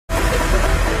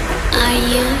Are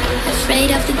you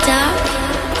afraid of the dark?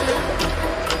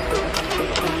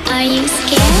 Are you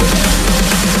scared?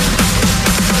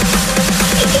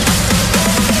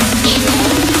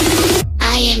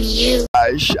 I am you.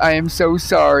 Gosh, I am so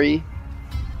sorry.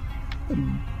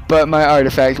 But my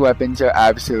artifact weapons are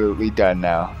absolutely done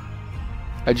now.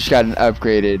 I just got an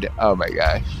upgraded. Oh my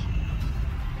gosh.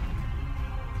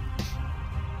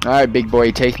 Alright, big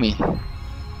boy, take me.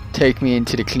 Take me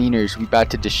into the cleaners. We about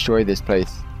to destroy this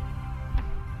place.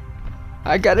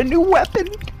 I got a new weapon.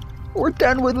 We're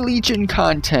done with Legion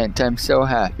content. I'm so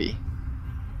happy.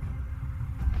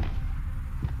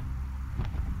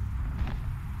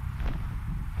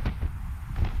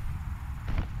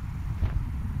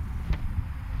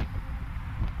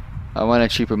 I want a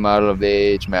cheaper model of the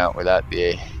age mount without the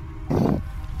A.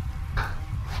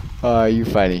 Oh, you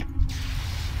funny.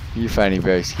 You funny,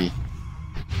 Broski.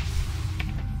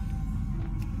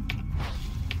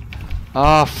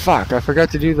 Oh fuck! I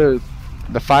forgot to do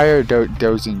the fire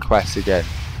dozing quest again.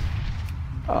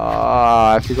 Oh,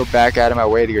 I have to go back out of my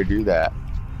way to go do that.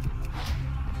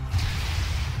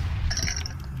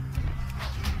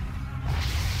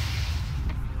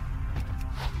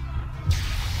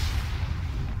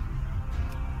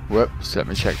 Whoops! Let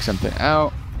me check something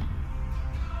out.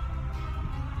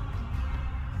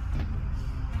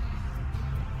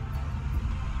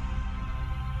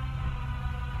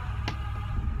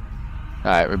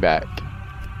 Alright, we're back.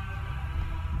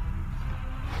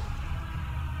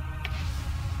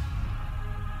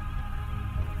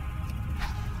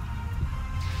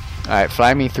 Alright,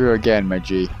 fly me through again, my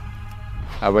G.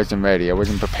 I wasn't ready. I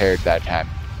wasn't prepared that time.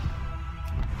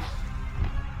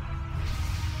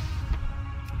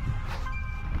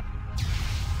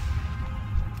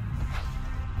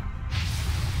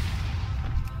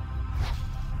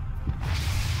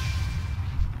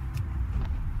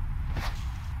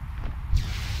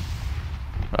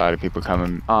 A lot of people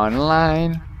coming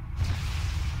online.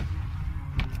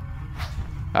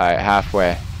 Alright,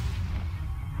 halfway.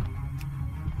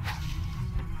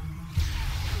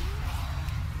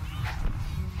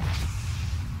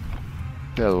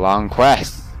 It's a long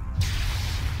quest.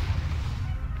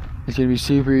 It's gonna be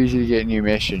super easy to get new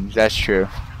missions, that's true.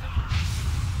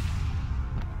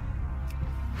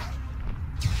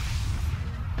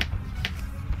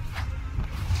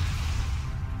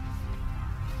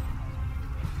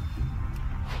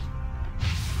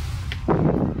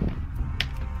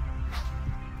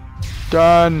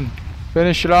 Done.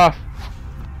 Finish it off.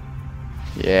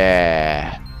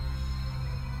 Yeah.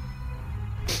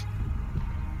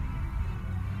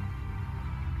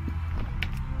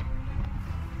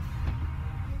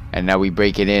 And now we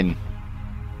break it in.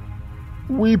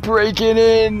 We break it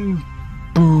in.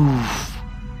 Boof.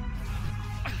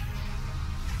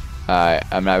 Alright,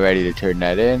 I'm not ready to turn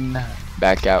that in.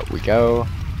 Back out we go.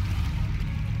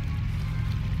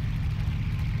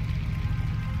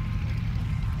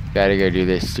 Gotta go do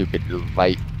this stupid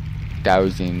light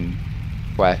dowsing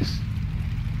quest.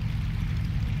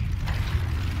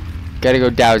 Gotta go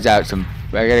douse out some.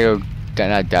 I gotta go.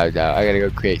 Not douse out. I gotta go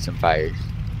create some fires.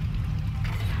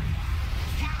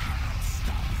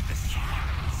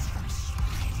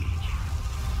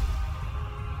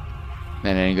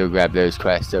 And then go grab those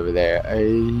quests over there.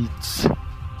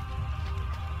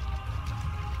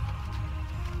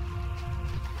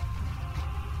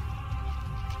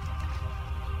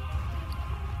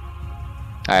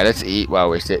 Alright, let's eat while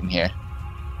we're sitting here.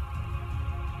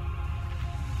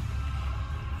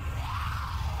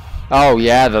 Oh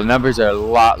yeah, the numbers are a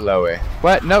lot lower.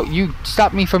 What? No, you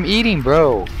stopped me from eating,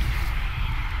 bro.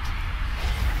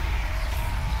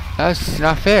 That's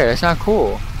not fair. That's not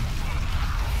cool.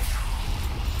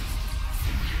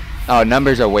 Oh,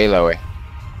 numbers are way lower.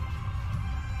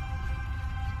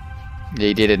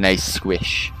 They did a nice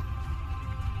squish.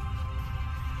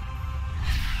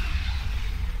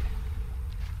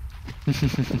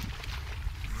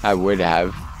 I would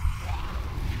have.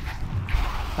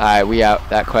 Alright, we out.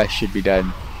 That quest should be done.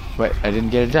 What? I didn't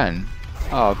get it done.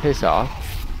 Oh, piss off.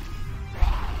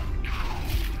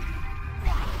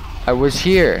 I was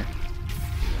here.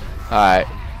 Alright.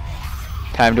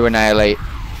 Time to annihilate.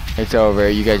 It's over.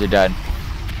 You guys are done.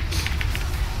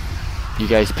 You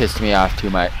guys pissed me off too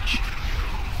much.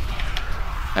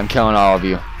 I'm killing all of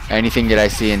you. Anything that I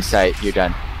see in sight, you're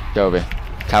done. It's over.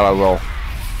 That's how I roll.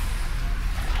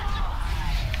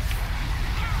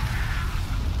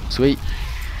 Sweet.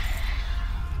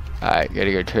 Alright,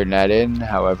 gotta go turn that in.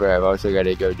 However, I've also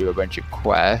gotta go do a bunch of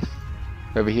quests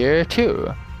over here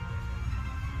too.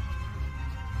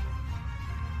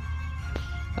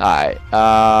 Alright,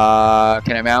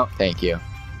 can I mount? Thank you.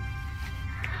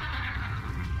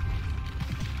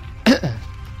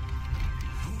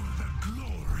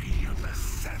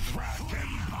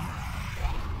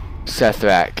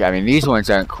 Sethrak. I mean, these ones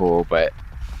aren't cool, but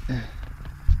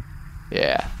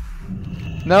yeah.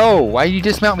 No, why you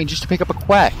dismount me just to pick up a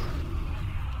quest?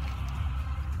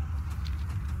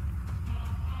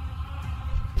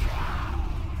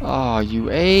 Oh,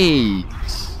 you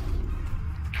AIDS.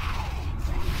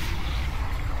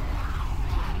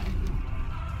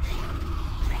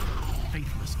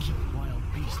 Faithless keep wild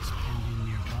beasts pending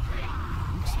nearby.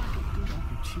 Looks like a good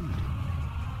opportunity.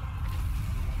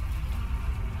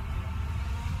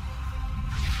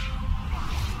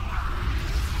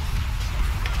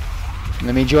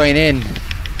 Let me join in.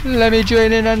 Let me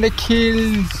join in on the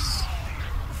kills.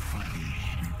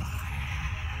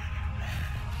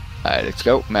 Alright, let's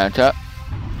go. Mount up.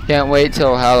 Can't wait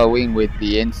till Halloween with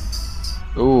the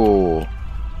Ooh. Are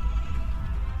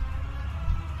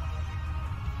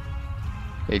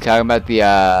you talking about the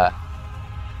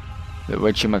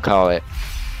whatchamacallit?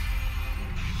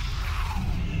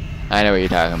 I know what you're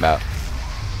talking about.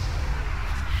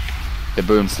 The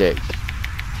broomstick.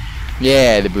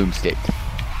 Yeah, the broomstick.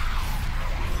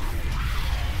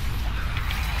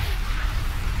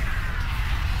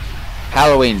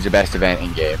 Halloween's the best event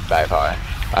in game by far.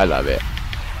 I love it.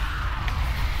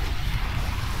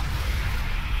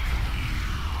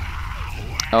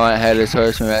 I want headless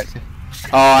horseman.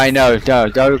 Oh, I know.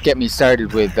 Don't get me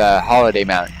started with holiday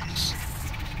mountains.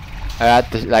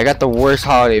 I got the worst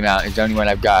holiday mount. It's the only one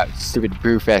I've got. Stupid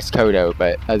Brewfest Kodo,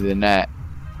 but other than that.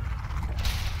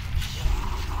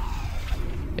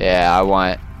 Yeah, I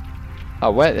want...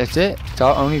 Oh, what? That's it? It's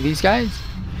all only these guys?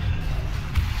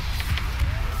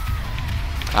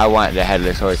 I want the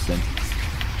Headless Horseman.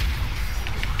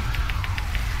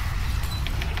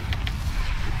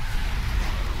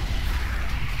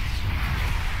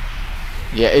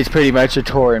 Yeah, it's pretty much a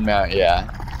Tauren mount, yeah.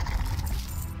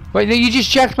 Wait, no, you just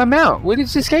jacked my mount. What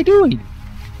is this guy doing?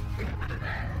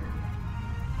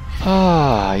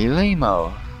 Ah, you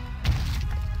lame-o.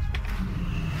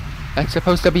 That's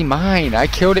supposed to be mine. I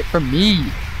killed it for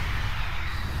me.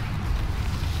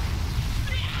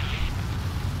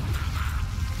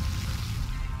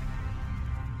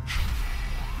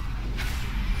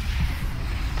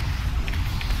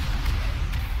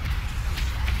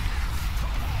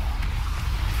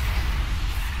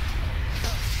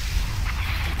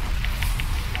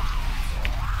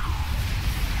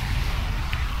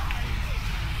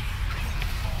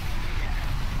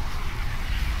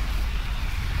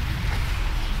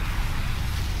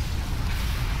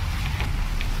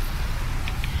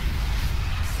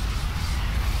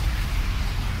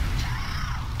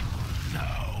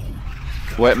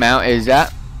 What mount is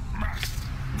that?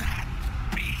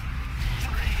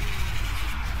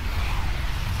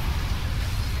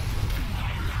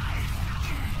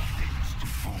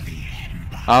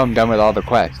 Oh, I'm done with all the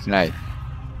quests. Nice.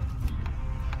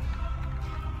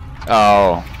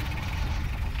 Oh.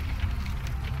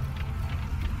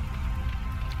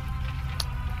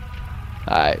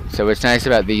 Alright, so what's nice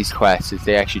about these quests is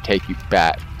they actually take you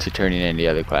back to turning in the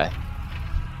other quest.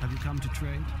 Have you come to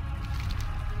trade?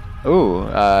 Ooh,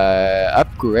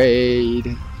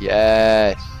 upgrade.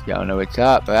 Yes. Y'all know what's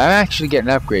up. But I'm actually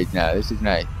getting upgrades now. This is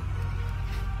nice.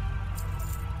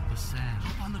 The sand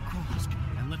on the cross,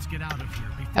 and let's get out of here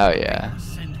before Hell yeah.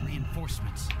 send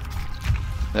reinforcements.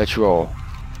 Let's roll.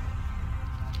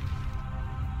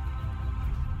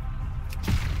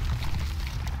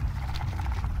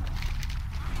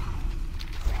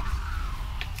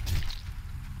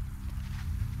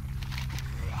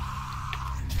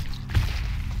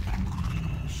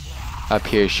 Up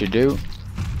here should do.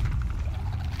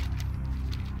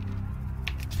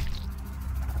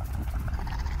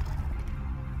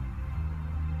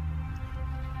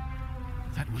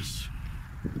 That was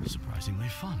surprisingly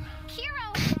fun.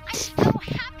 Hero, I'm so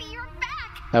happy you're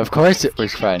back. Of course it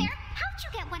was fun. How'd you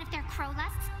get one of their crow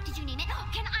lusts? Did you name it?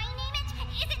 Can I name it?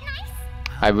 Is it nice?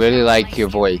 I really like your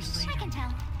voice. I can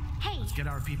tell. Hey, Let's get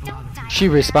our people out of here. She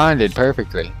responded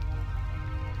perfectly.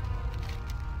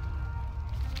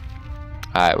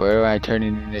 Alright, where do I turn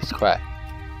in this quest?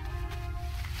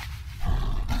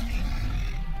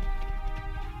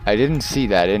 I didn't see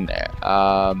that in there.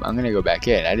 I'm gonna go back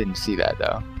in. I didn't see that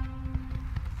though.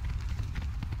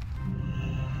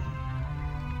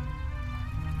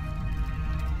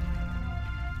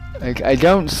 Like, I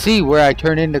don't see where I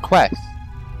turn in the quest.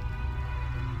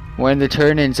 When the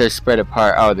turn-ins are spread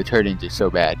apart. Oh, the turn-ins are so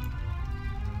bad.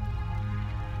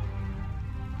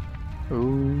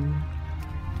 Ooh.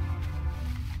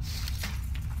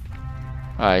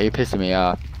 Alright, you're pissing me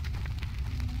off.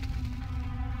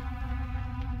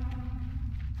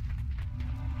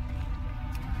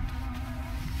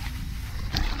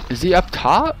 Is he up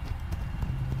top?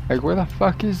 Like, where the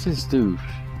fuck is this douche?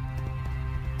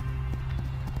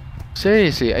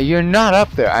 Seriously, you're not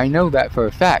up there. I know that for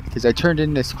a fact, because I turned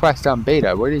in this quest on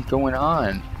beta. What is going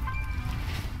on?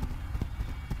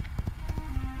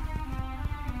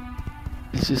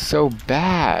 This is so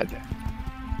bad.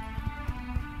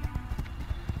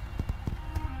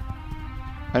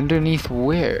 Underneath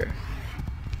where?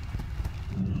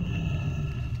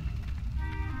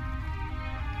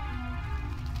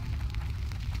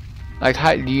 Like,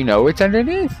 how do you know it's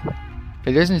underneath?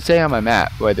 It doesn't say on my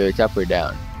map whether it's up or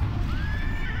down.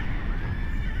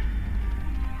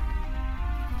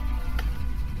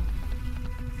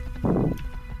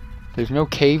 There's no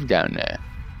cave down there.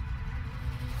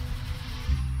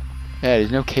 Yeah,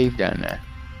 there's no cave down there.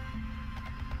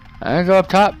 I'm gonna go up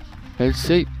top. Let's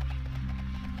see.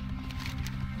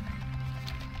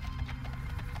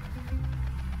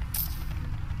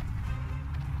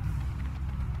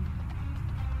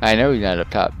 I know he's not up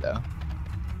top though.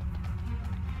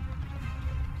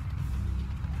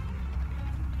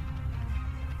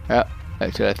 Yep,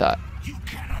 that's what I thought. You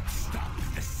cannot stop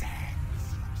the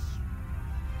sands.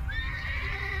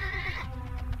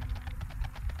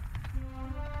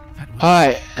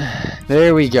 Alright,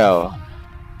 there we go.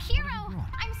 Hero,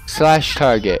 I'm so Slash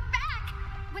target.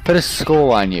 back. With Put a the-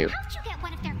 skull on you. How'd you get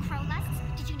one of their crow lusts?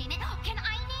 Did you name it? Can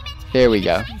I name it? There we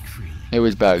go. Speak freely. It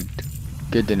was bugged.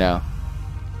 Good to know.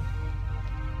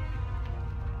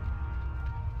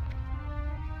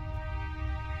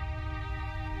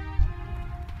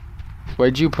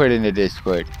 What'd you put in the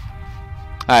Discord?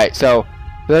 Alright, so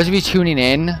for those of you tuning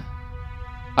in,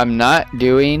 I'm not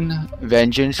doing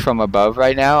Vengeance from Above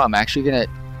right now. I'm actually gonna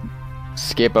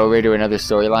skip over to another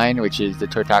storyline, which is the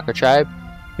Tortaka tribe.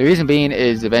 The reason being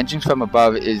is the Vengeance from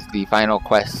Above is the final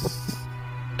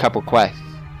couple quests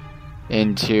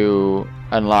into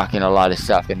unlocking a lot of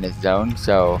stuff in this zone,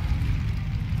 so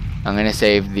I'm gonna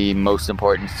save the most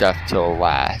important stuff till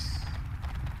last.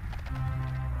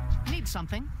 Need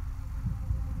something?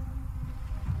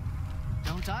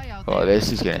 Don't die out Oh, there.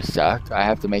 this is gonna suck. I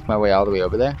have to make my way all the way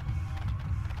over there.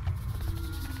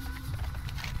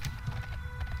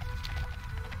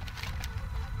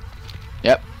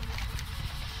 Yep.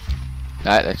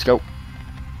 Alright, let's go.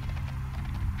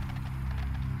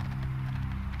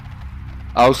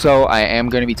 Also, I am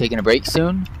going to be taking a break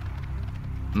soon.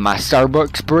 My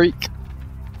Starbucks break.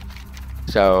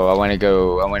 So,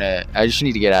 I just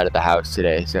need to get out of the house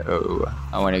today. So,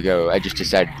 I just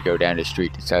decided to go down the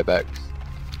street to Starbucks.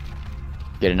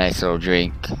 Get a nice little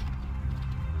drink.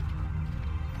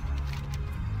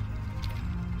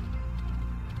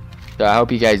 So, I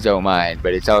hope you guys don't mind,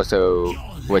 but it's also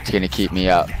what's going to keep me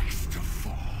up.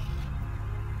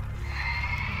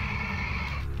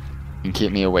 And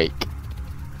keep me awake.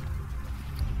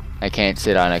 I can't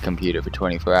sit on a computer for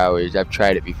 24 hours. I've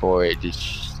tried it before.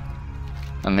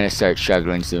 I'm gonna start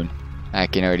struggling soon. I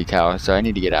can already tell. So I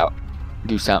need to get out,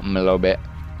 do something a little bit.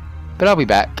 But I'll be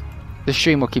back. The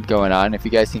stream will keep going on. If you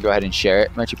guys can go ahead and share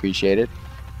it, much appreciated.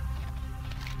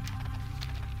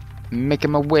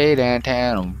 Making my way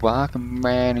downtown, I'm walking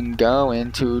around and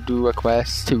going to do a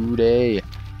quest today.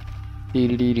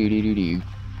 Dee-dee-dee-dee-dee-dee.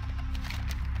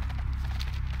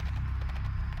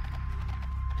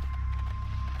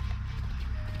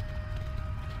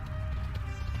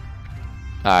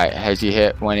 Alright, has he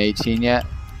hit 118 yet?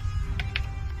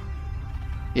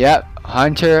 Yep,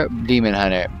 Hunter, Demon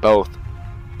Hunter, both.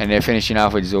 And they're finishing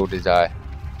off with Zul'Dazar.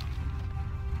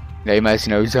 They must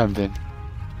know something.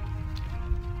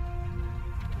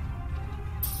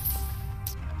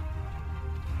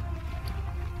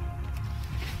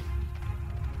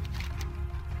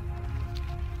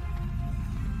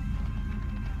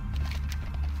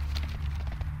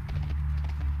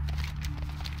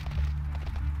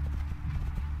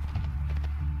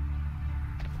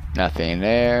 Nothing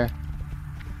there.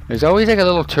 There's always like a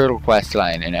little turtle quest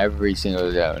line in every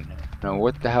single zone. I don't know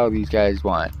what the hell these guys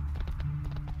want.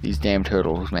 These damn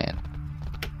turtles, man.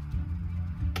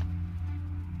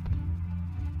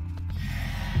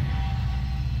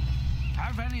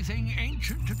 Have anything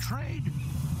ancient to trade?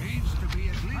 Needs to be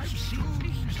at least two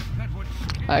that would.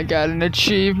 I got an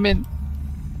achievement.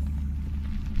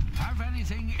 Have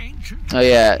anything ancient? Oh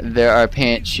yeah, there are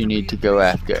pants you need to go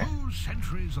after. 2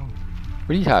 centuries old.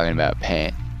 What are you talking about,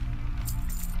 pant?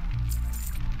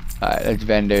 Alright, let's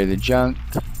vendor the junk.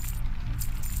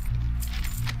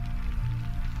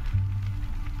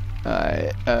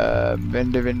 Alright,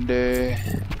 vendor.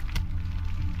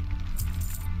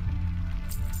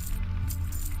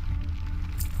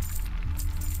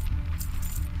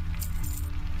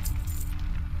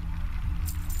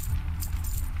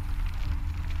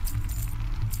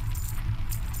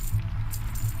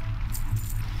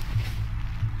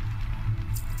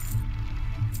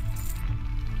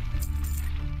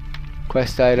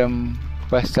 Quest item.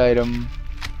 Quest item.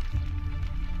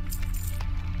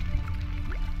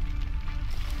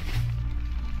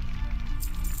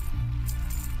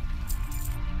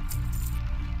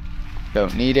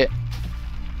 Don't need it.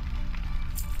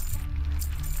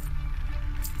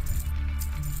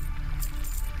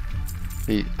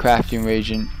 The crafting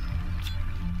reagent.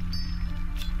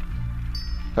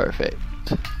 Perfect.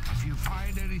 If you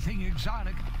find anything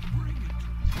exotic, bring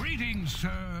it. Greetings, sir,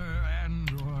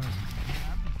 and/or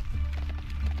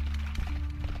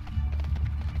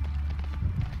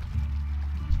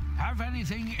have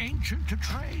anything ancient to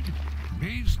trade?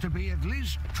 Needs to be at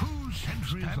least 2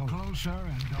 centuries old. Step closer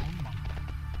and don't mumble.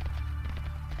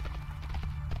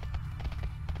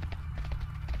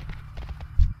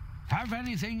 Have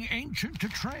anything ancient to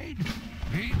trade?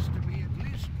 Needs to be at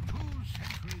least 2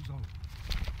 centuries old.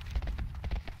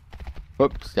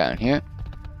 Whoops, down here.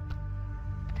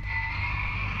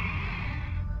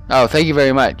 Oh, thank you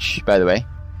very much, by the way,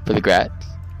 for the grats.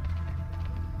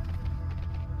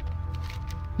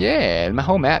 Yeah, my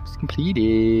whole map's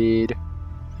completed.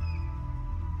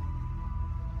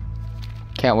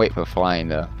 Can't wait for flying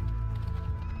though.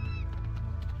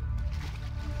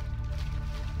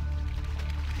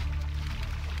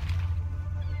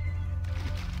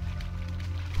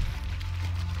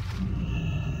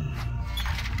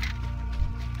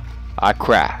 I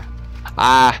craft.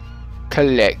 I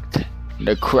collect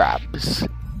the crabs.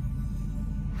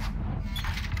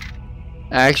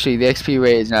 Actually, the XP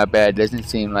rate is not bad. Doesn't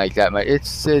seem like that much.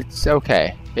 It's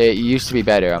okay. It used to be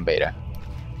better on beta.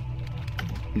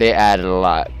 They added a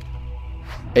lot.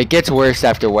 It gets worse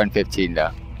after 115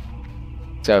 though.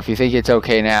 So if you think it's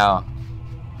okay now,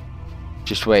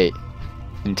 just wait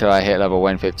until I hit level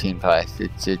 115 plus.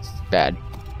 It's bad.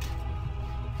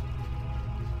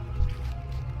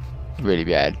 Really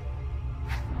bad.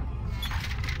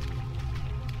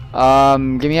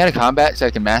 Get me out of combat so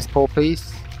I can mass pull, please.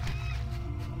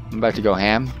 I'm about to go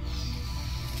ham.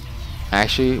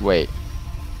 Actually, wait.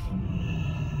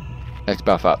 Let's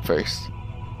buff up first.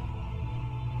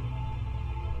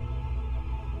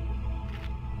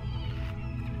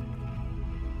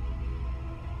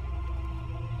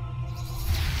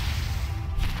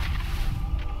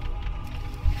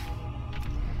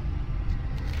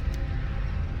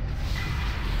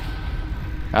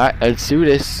 Alright, let's do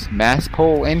this. Mass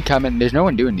pull incoming. There's no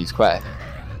one doing these quests.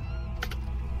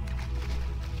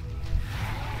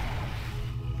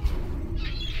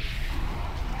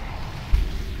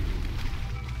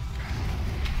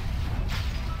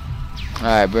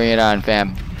 Alright, bring it on,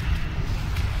 fam.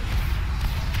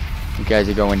 You guys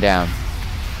are going down.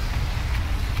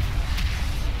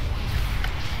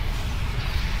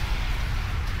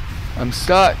 I'm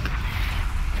stuck.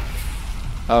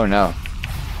 Oh no.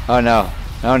 Oh no.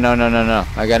 Oh no, no, no, no.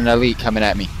 I got an elite coming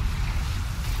at me.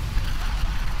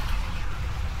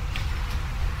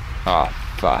 Oh,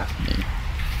 fuck me.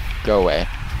 Go away.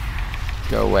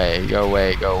 Go away, go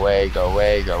away, go away, go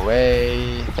away, go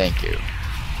away. Thank you.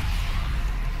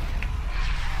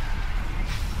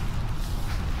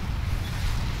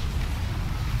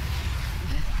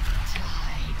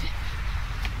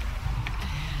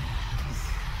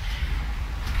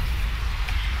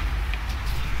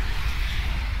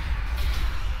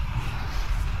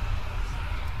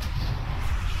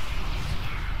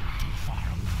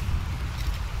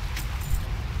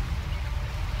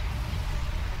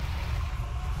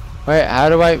 Wait, how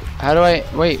do I,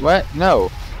 wait, what? No.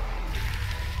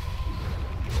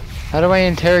 How do I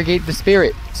interrogate the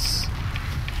spirits?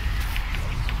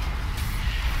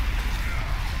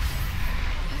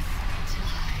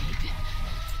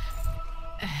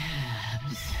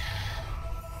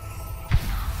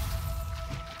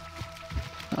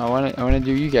 I wanna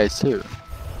do you guys too.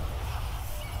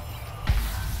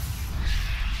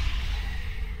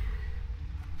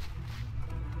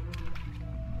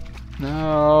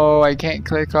 No, I can't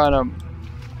click on them.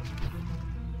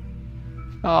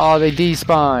 Oh, they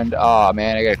despawned. Oh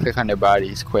man, I gotta click on their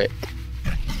bodies quick.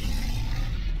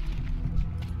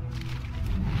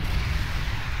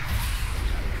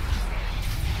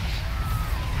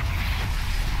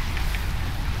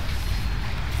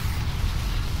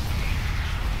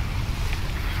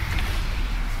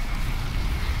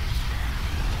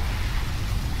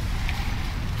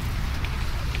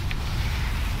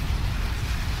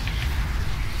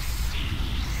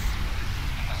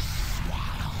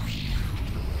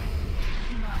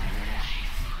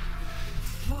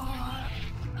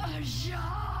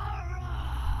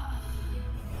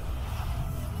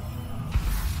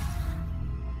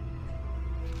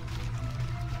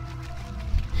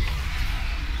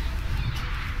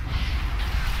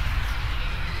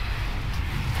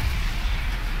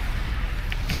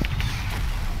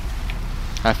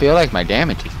 I feel like my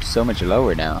damage is so much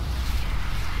lower now.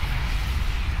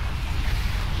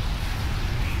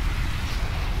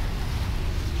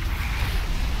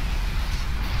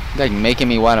 It's like making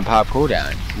me want to pop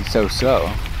cooldown. It's so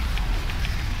slow.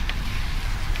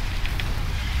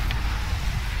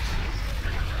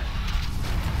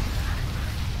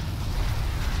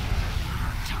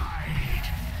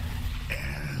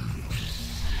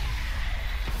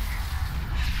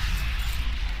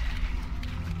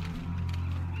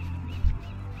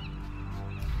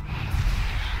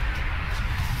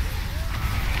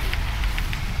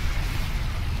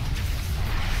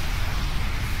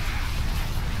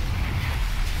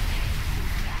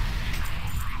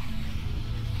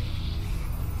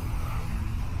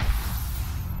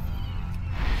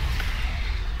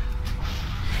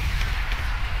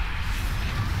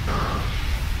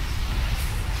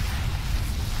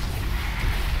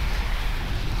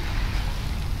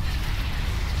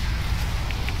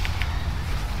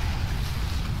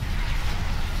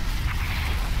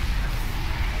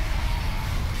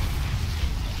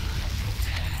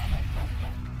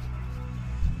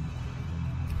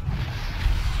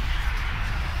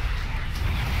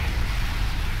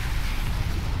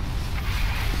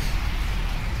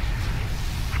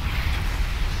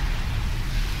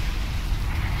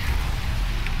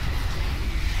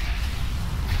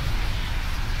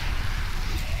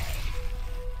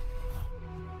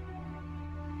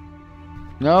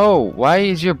 No, why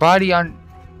is your body on...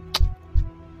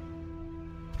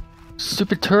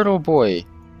 Stupid turtle boy.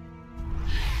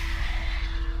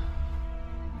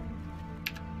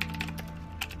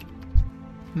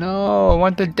 No, I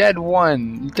want the dead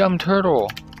one. You dumb turtle.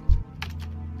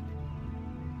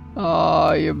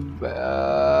 Oh, you...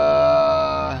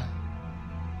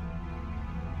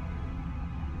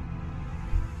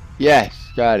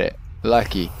 Yes, got it.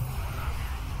 Lucky.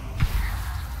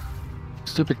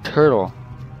 Stupid turtle.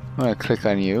 I'm gonna click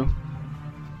on you.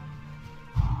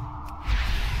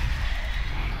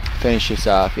 Finish this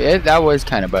off. That was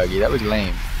kind of buggy. That was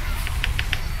lame.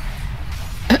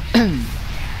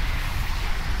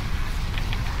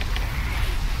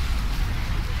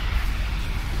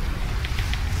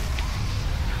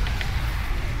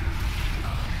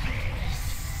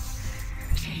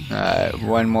 Alright,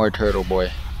 one more turtle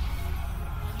boy.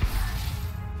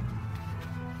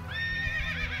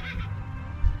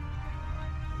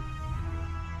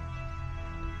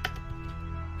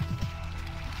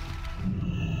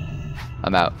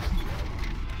 I'm out.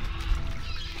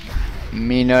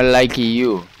 Me no likey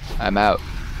you. I'm out.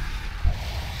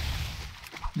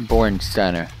 Born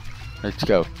stunner. Let's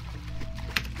go.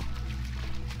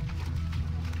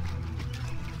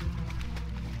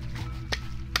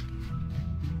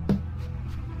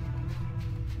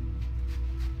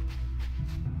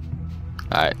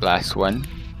 Alright, last one.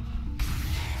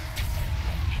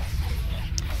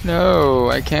 No,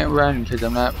 I can't run because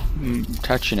I'm not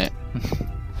touching it.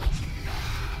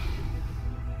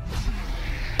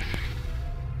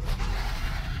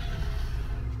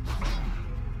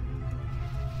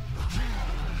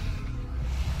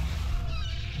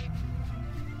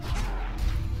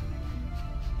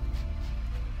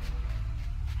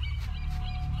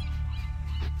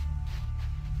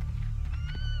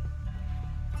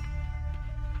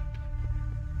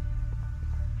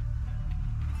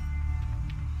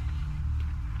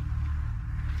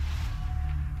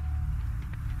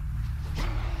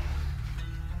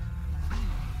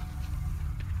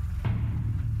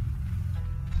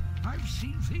 I've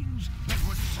seen things that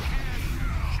would scare you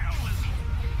jealous.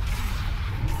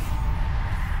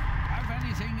 Have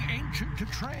anything ancient to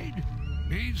trade?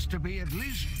 Needs to be at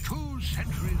least 2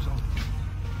 centuries old.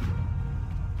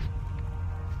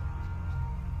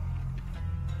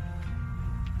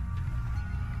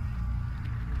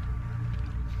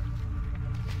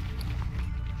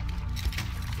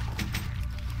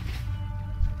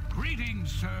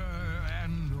 Greetings, sir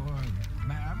and/or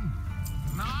ma'am.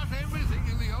 Not everything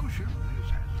in the ocean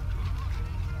is as good.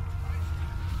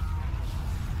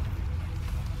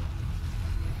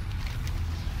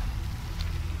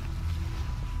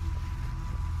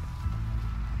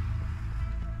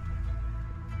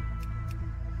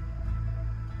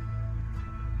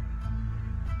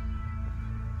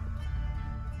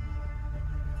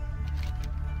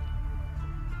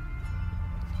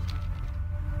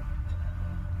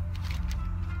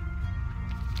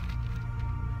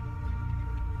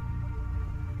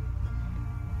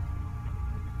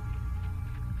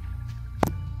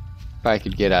 If I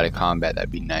could get out of combat, that'd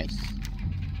be nice.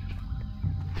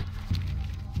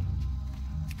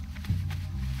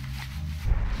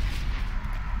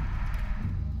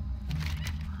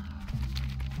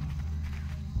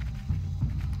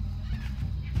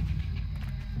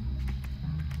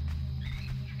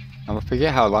 I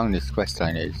forget how long this quest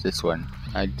line is, this one.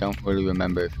 I don't really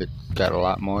remember if it's got a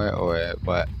lot more or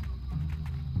what.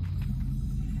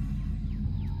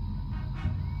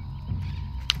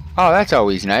 Oh, that's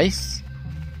always nice.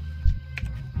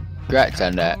 Congrats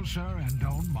on that. Closer and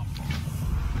don't mumble.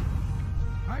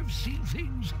 I've seen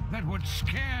things that would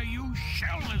scare you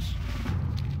shellless.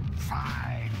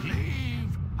 Fine,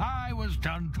 leave. I was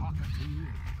done talking to you.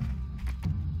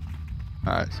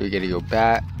 Alright, so we gotta go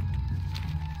back.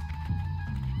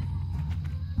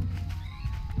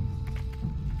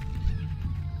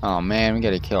 Oh man, we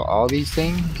gotta kill all these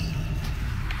things?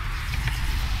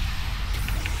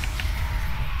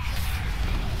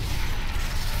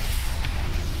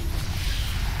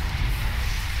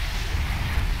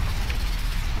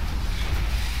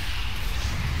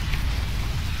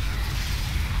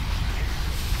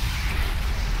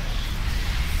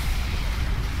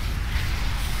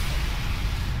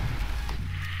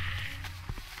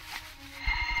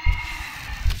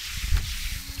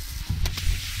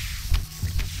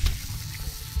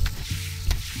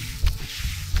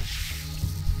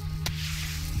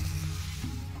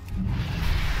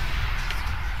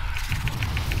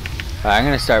 I'm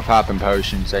gonna start popping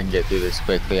potions so I can get through this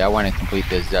quickly. I want to complete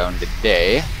this zone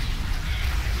today.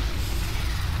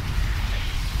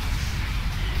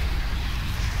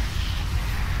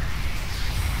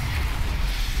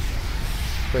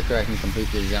 The quicker I can complete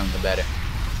this zone, the better.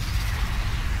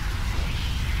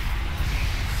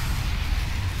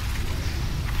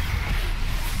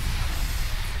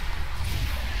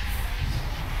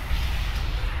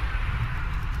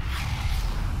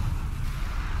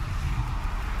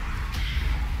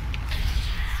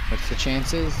 What's the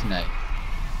chances? Nice.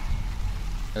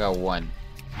 I got 1.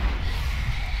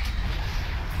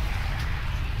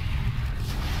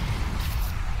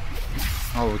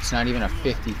 Oh, it's not even a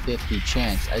 50-50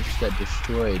 chance. I just got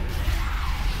destroyed.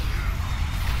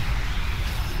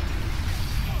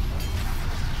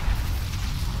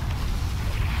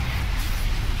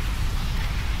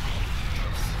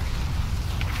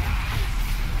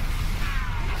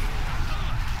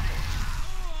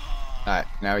 Alright,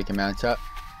 now we can mount up.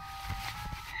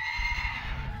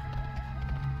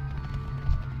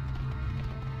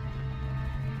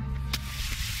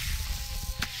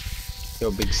 Yo,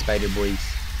 big spider boys.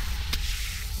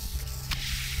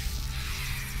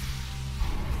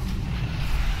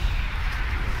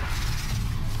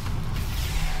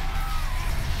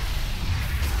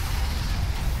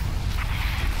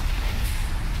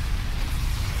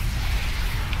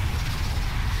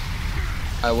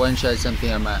 I one-shot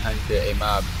something on my hunt for a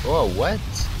mob. Whoa, what?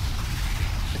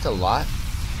 That's a lot.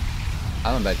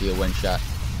 I'm about to get one-shot.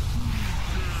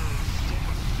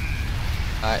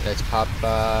 Alright, let's pop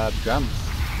drums.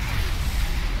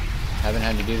 Haven't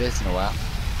had to do this in a while.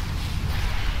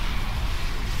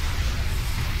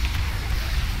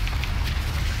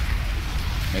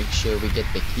 Make sure we get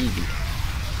the key.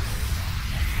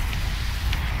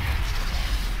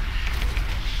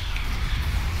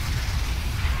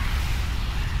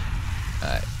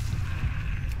 Alright.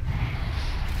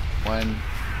 1,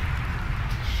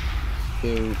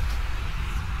 2,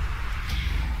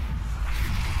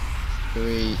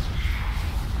 3,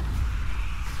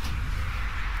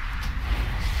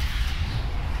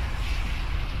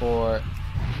 4,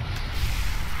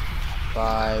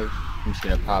 5. I'm just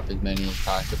gonna pop as many as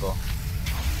possible.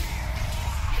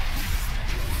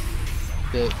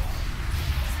 6,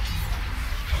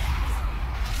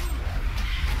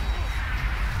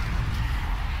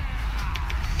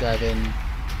 7.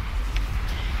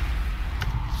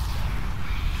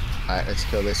 Alright, let's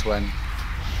kill this one.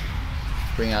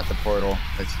 Bring out the portal.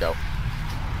 Let's go.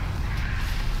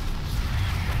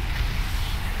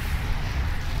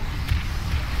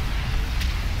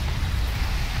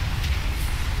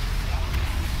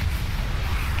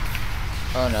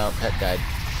 Oh no, pet died.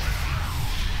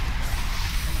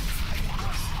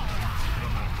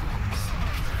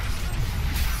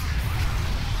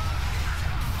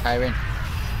 Kyron,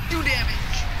 do damage!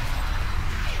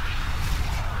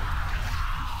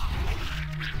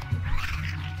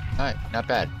 Alright, not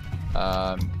bad.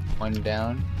 1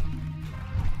 down.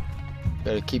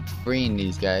 Gotta keep freeing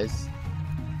these guys.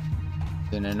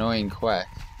 It's an annoying quest.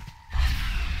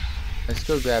 Let's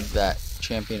go grab that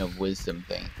Champion of Wisdom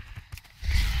thing.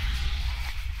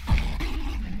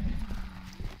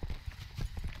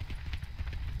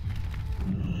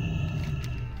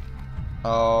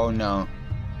 Oh no.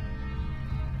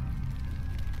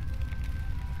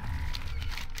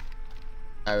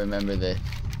 I remember this.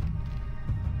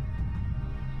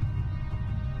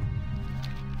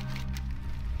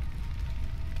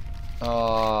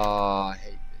 Oh, I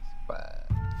hate this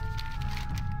quest.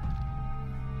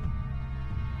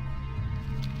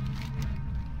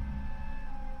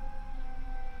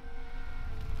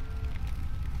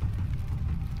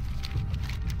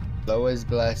 Lowest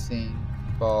blessing,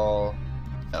 fall.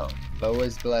 No,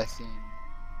 lowest blessing.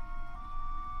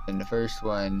 And the first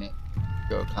one,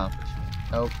 go accomplishment.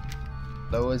 Nope.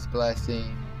 Lowest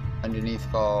blessing, underneath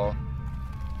fall.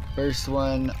 First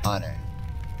one, honor.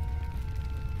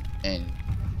 And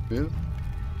true?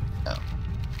 No.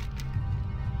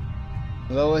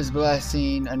 Lowest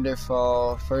blessing, under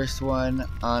fall. First one,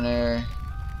 honor.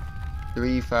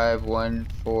 3, 5, 1,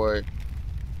 4.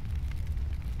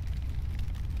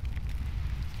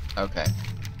 Okay.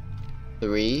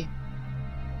 3,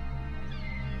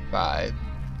 5,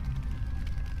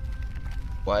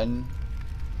 1,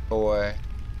 4,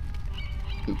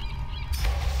 2.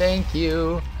 Thank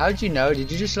you. How'd you know? Did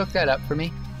you just look that up for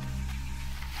me?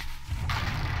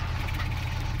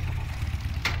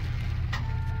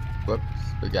 Whoops,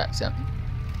 forgot something.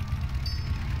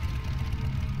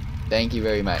 Thank you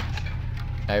very much.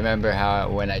 I remember how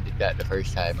when I did that the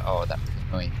first time. Oh, that was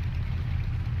annoying.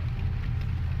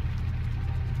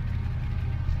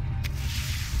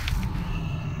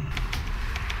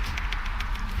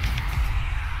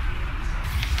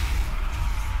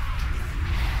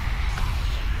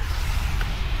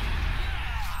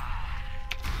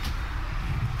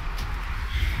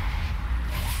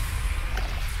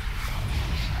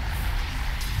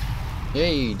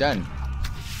 Yay, done.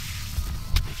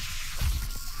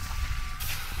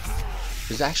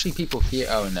 There's actually people here.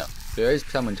 Oh no, there is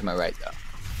someone to my right though.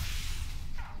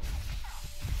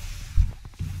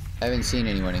 I haven't seen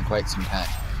anyone in quite some time.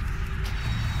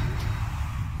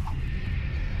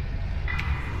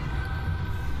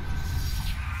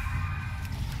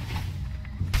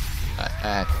 I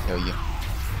have to kill you.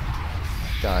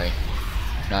 Sorry.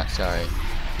 Not sorry.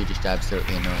 You're just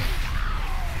absolutely annoying.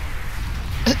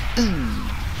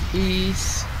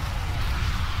 Peace.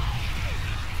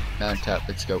 Mount up,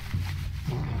 let's go.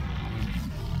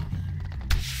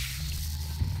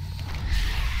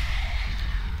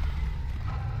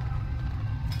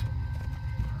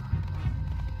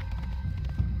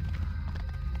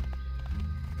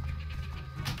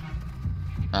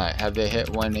 Alright, have they hit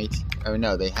 118? Oh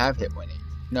no, they have hit 118.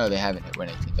 No, they haven't hit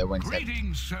 118. They're 170.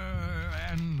 Greetings, sir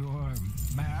and or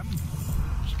ma'am.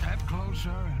 Step closer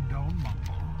and don't mumble.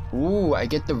 Ooh, I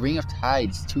get the Ring of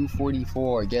Tides,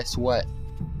 244. Guess what?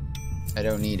 I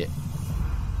don't need it.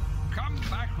 Come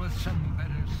back with some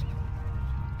better stuff.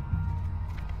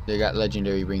 They got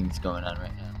legendary rings going on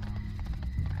right now.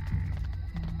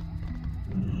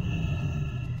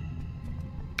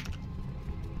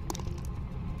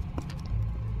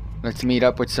 Let's meet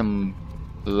up with some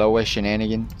Loa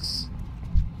shenanigans.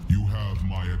 You have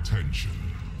my attention.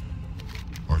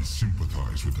 I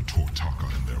sympathize with the Tortaka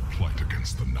in their plight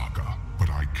against the Naga, but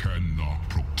I cannot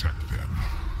protect them.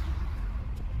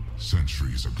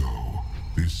 Centuries ago,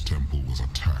 this temple was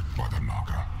attacked by the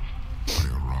Naga. I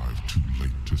arrived too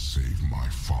late to save my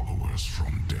followers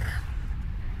from death.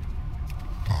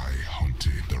 I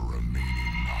hunted the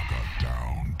remaining Naga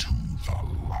down to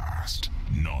the last.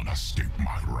 None escaped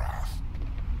my wrath.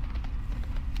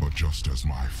 But just as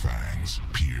my fangs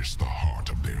pierced the heart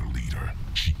of their leader,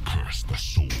 she cursed the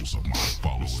souls of my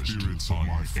followers. The spirits of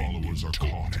my followers are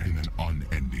caught in an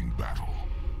unending battle.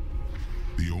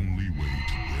 The only way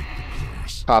to break the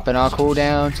curse. Popping our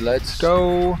cooldowns, let's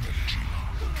go.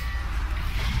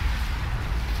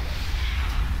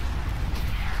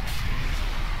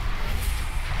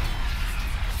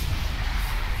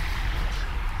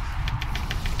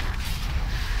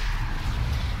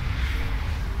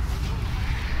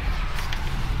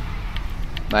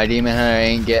 My Demon Hunter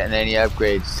ain't getting any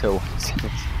upgrades, so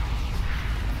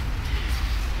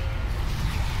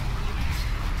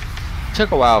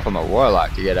took a while from a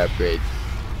Warlock to get upgrades.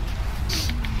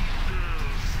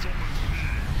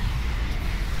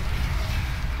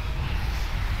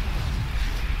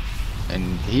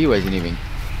 And he wasn't even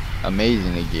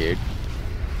amazingly geared.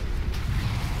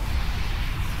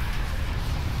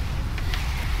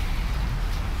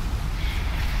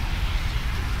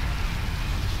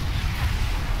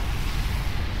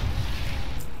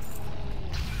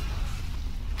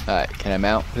 Alright, can I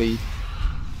mount, please?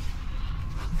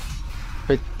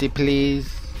 Pretty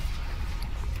please.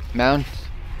 Mount?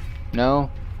 No?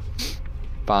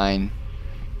 Fine.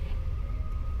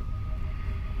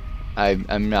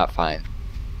 I'm not fine.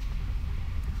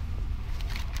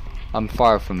 I'm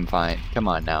far from fine. Come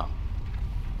on now.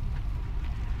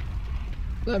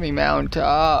 Let me mount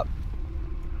up.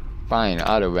 Fine,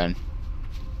 auto run.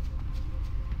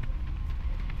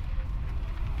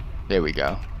 There we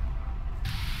go.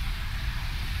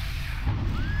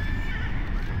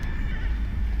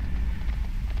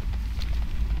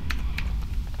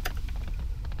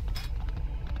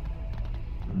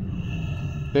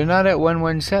 They're not at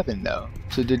 117 though.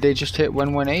 So did they just hit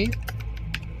 118?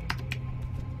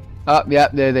 Oh, yeah,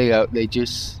 there they go.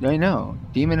 I know.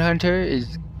 Demon Hunter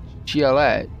is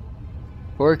GLat.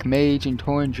 Orc, Mage, and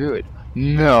Tauren Druid.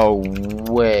 No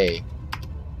way.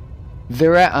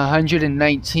 They're at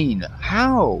 119.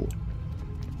 How?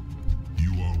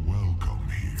 You are welcome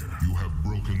here. You have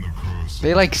broken the curse.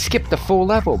 They like skipped the full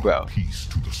level, bro. Peace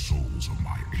to the souls of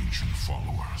my ancient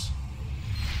followers.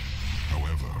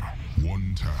 However,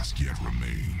 one task yet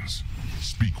remains.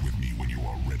 Speak with me when you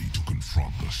are ready to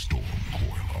confront the Storm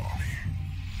Coil army.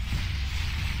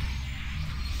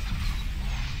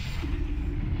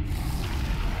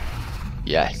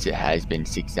 Yes, it has been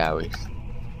 6 hours.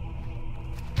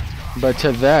 But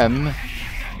to them,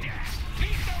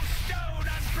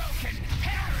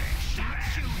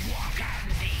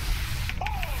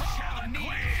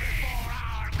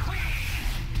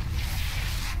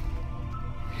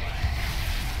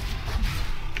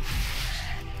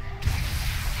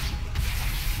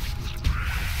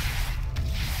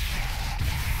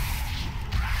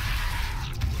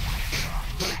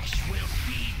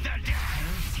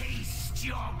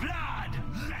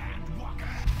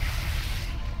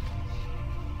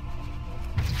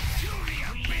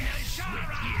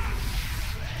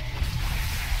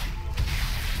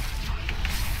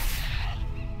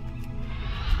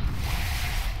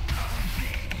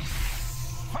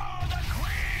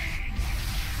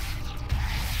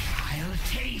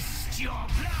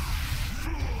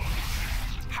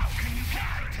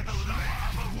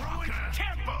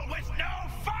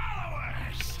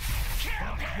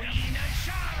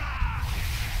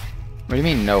 what do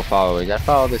you mean no followers? I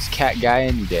follow this cat guy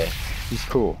any day. He's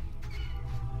cool.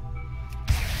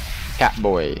 Cat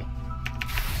boy.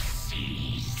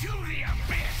 Seize to the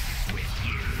abyss with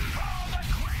you.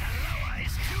 Loa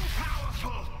is too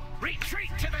powerful.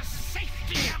 Retreat to the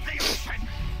safety of the ocean.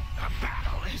 The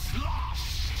battle is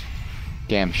lost.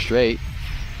 Damn straight.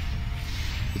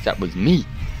 'Cause that was me.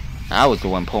 I was the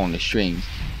one pulling the strings.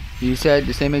 You said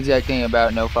the same exact thing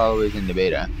about no followers in the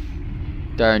beta.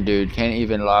 Darn dude, can't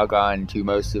even log on to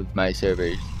most of my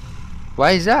servers.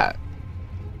 Why is that?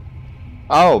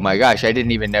 Oh my gosh, I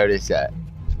didn't even notice that.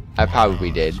 I probably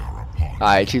did.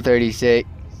 Alright, 236.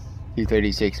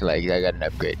 236 legs, I got an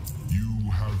upgrade.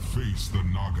 You have faced the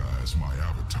Naga as my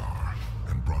avatar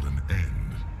and brought an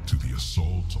end to the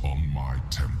assault on my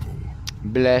temple.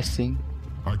 Blessing.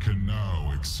 I can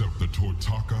now accept the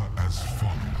Tortaka as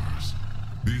followers.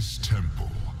 This temple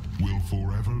will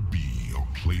forever be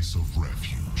a place of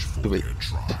refuge for their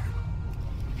tribe.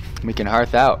 We can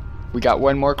hearth out. We got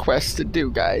one more quest to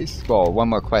do, guys. Well, one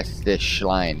more quest this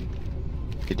shrine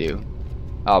to do.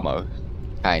 Almost.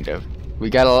 Kind of. We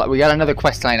got another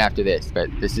quest line after this, but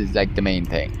this is like the main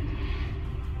thing.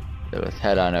 So let's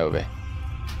head on over.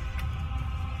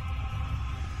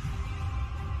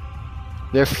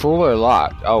 They're full or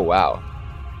locked? Oh wow.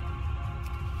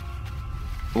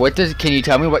 Can you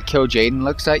tell me what Kill Jaden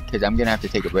looks like? Because I'm gonna have to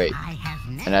take a break.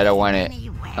 And I don't want it.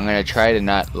 I'm gonna try to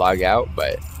not log out,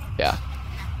 but yeah.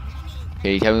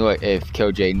 Can you tell me what if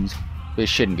Kill Jaden's? This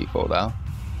shouldn't be full though.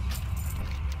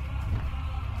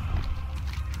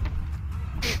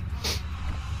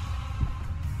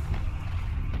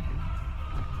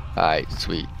 Alright,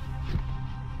 sweet.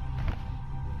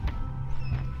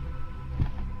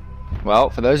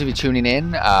 Well, for those of you tuning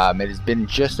in, it has been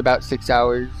just about 6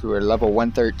 hours. We're level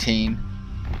 113.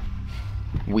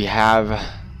 We have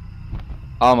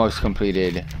almost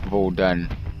completed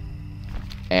Vol'Dun.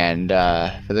 And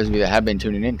for those of you that have been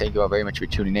tuning in, thank you all very much for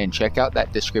tuning in. Check out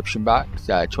that description box.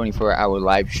 24-hour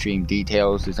live stream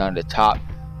details is on the top,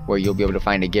 where you'll be able to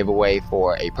find a giveaway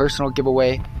for a personal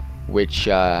giveaway, which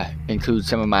includes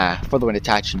some of my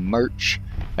FTWitachi merch,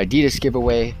 Adidas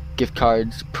giveaway, gift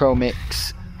cards, Pro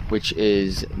Mix, which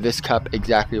is this cup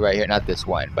exactly right here, not this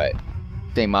one, but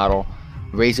same model,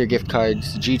 Razer gift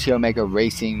cards, GT Omega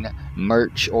Racing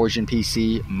merch,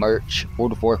 OriginPC merch,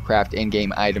 World of Warcraft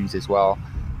in-game items as well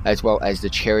as the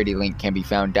charity link can be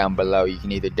found down below. You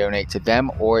can either donate to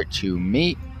them or to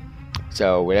me.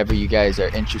 So whatever you guys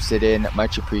are interested in,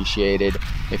 much appreciated.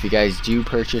 If you guys do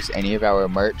purchase any of our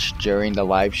merch during the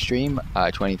live stream,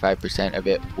 25% of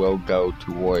it will go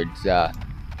towards the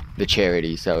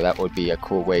charity. So that would be a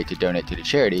cool way to donate to the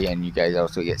charity, and you guys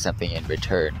also get something in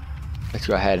return. Let's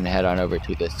go ahead and head on over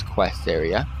to this quest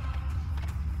area.